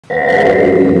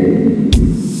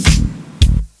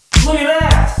Look at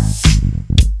that!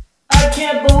 I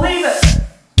can't believe it!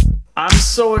 I'm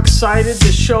so excited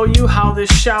to show you how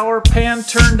this shower pan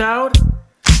turned out.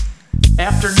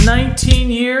 After 19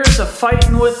 years of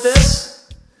fighting with this,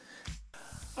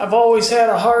 I've always had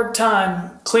a hard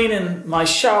time cleaning my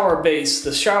shower base,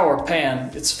 the shower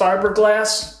pan. It's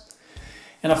fiberglass,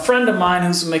 and a friend of mine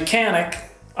who's a mechanic,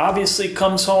 obviously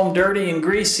comes home dirty and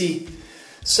greasy,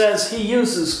 says he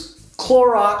uses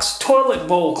Clorox toilet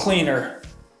bowl cleaner.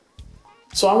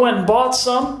 So I went and bought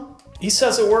some. He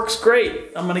says it works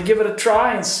great. I'm going to give it a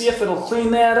try and see if it'll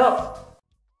clean that up.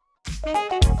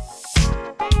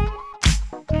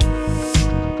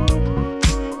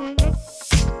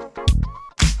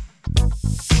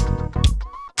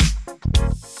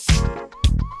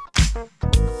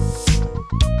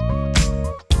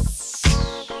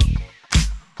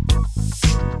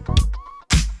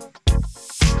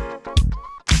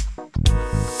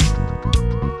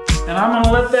 And I'm going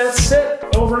to let that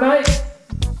sit overnight.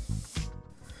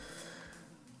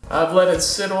 I've let it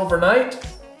sit overnight,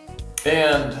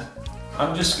 and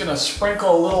I'm just going to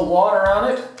sprinkle a little water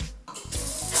on it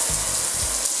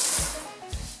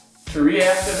to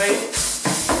reactivate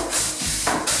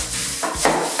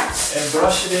and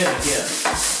brush it in again.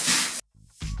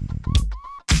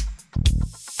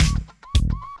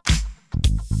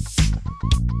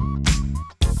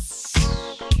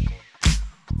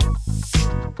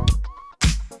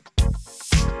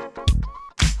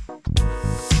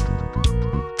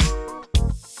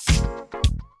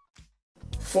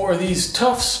 For these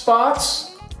tough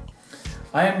spots,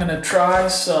 I am going to try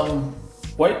some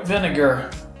white vinegar.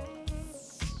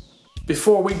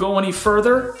 Before we go any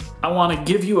further, I want to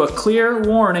give you a clear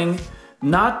warning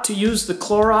not to use the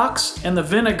Clorox and the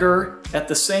vinegar at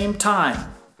the same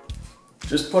time.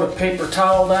 Just put a paper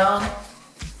towel down.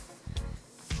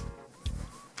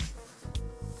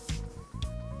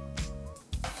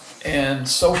 And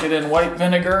soak it in white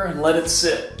vinegar and let it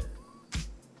sit.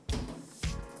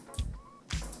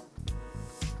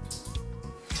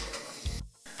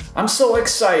 I'm so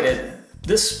excited.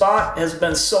 This spot has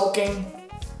been soaking.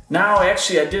 Now,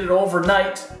 actually, I did it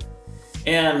overnight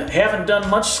and haven't done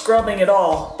much scrubbing at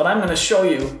all, but I'm going to show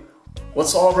you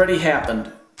what's already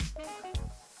happened.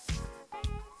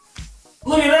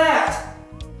 Look at that!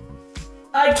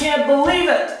 I can't believe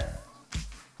it!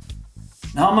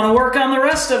 Now I'm going to work on the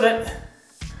rest of it.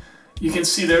 You can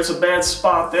see there's a bad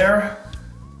spot there.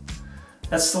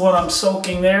 That's the one I'm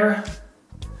soaking there.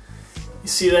 You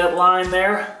see that line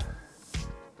there?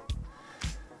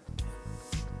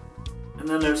 And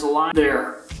then there's a line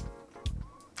there.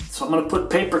 So I'm going to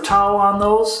put paper towel on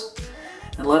those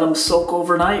and let them soak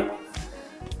overnight.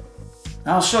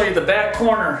 Now I'll show you the back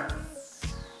corner.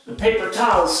 The paper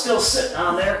towel is still sitting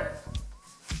on there.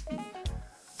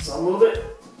 So I'll move it.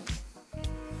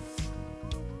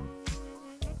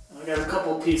 I got a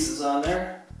couple pieces on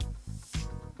there.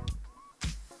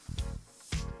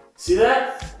 See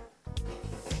that?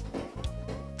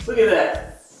 Look at that.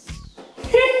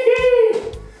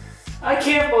 I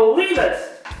can't believe it!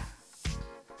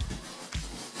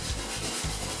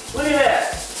 Look at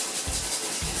that!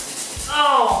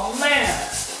 Oh man!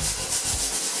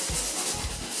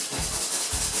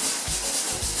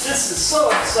 This is so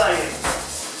exciting!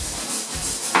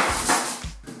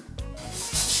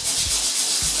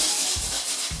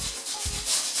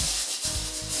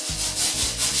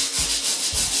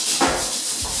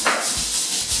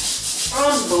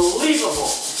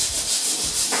 Unbelievable!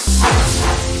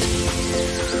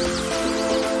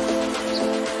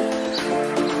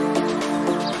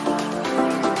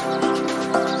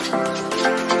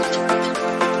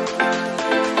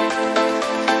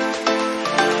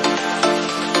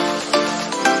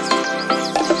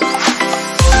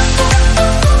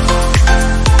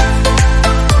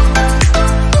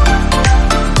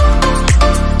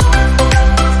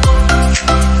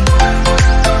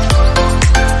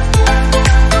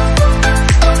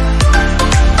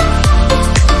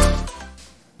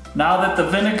 Now that the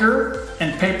vinegar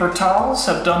and paper towels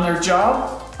have done their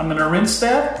job, I'm going to rinse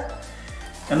that,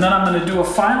 and then I'm going to do a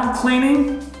final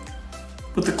cleaning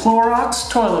with the Clorox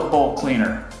toilet bowl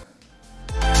cleaner.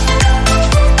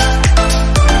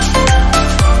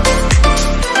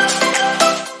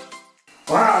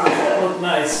 Wow, that looked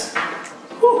nice.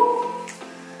 Whew.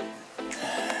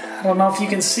 I don't know if you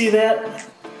can see that,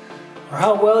 or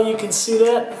how well you can see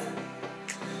that,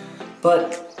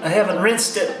 but I haven't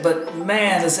rinsed it, but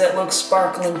man, does that look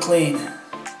sparkling clean.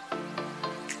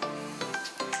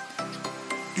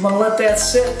 I'm gonna let that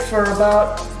sit for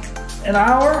about an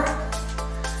hour,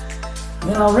 and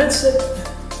then I'll rinse it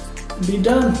and be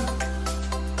done.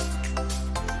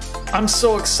 I'm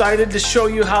so excited to show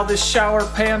you how this shower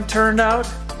pan turned out.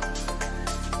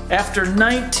 After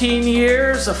 19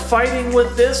 years of fighting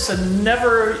with this and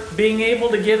never being able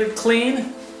to get it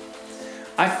clean,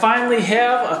 I finally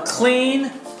have a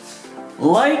clean,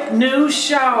 like new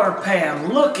shower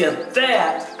pan. Look at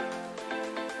that.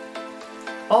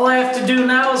 All I have to do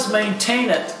now is maintain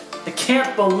it. I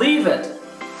can't believe it.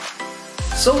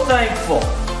 So thankful.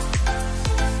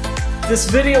 If this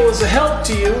video was a help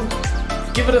to you,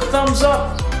 give it a thumbs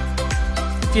up.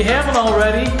 If you haven't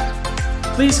already,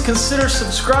 please consider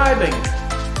subscribing.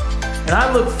 And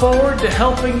I look forward to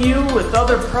helping you with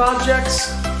other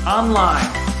projects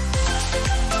online.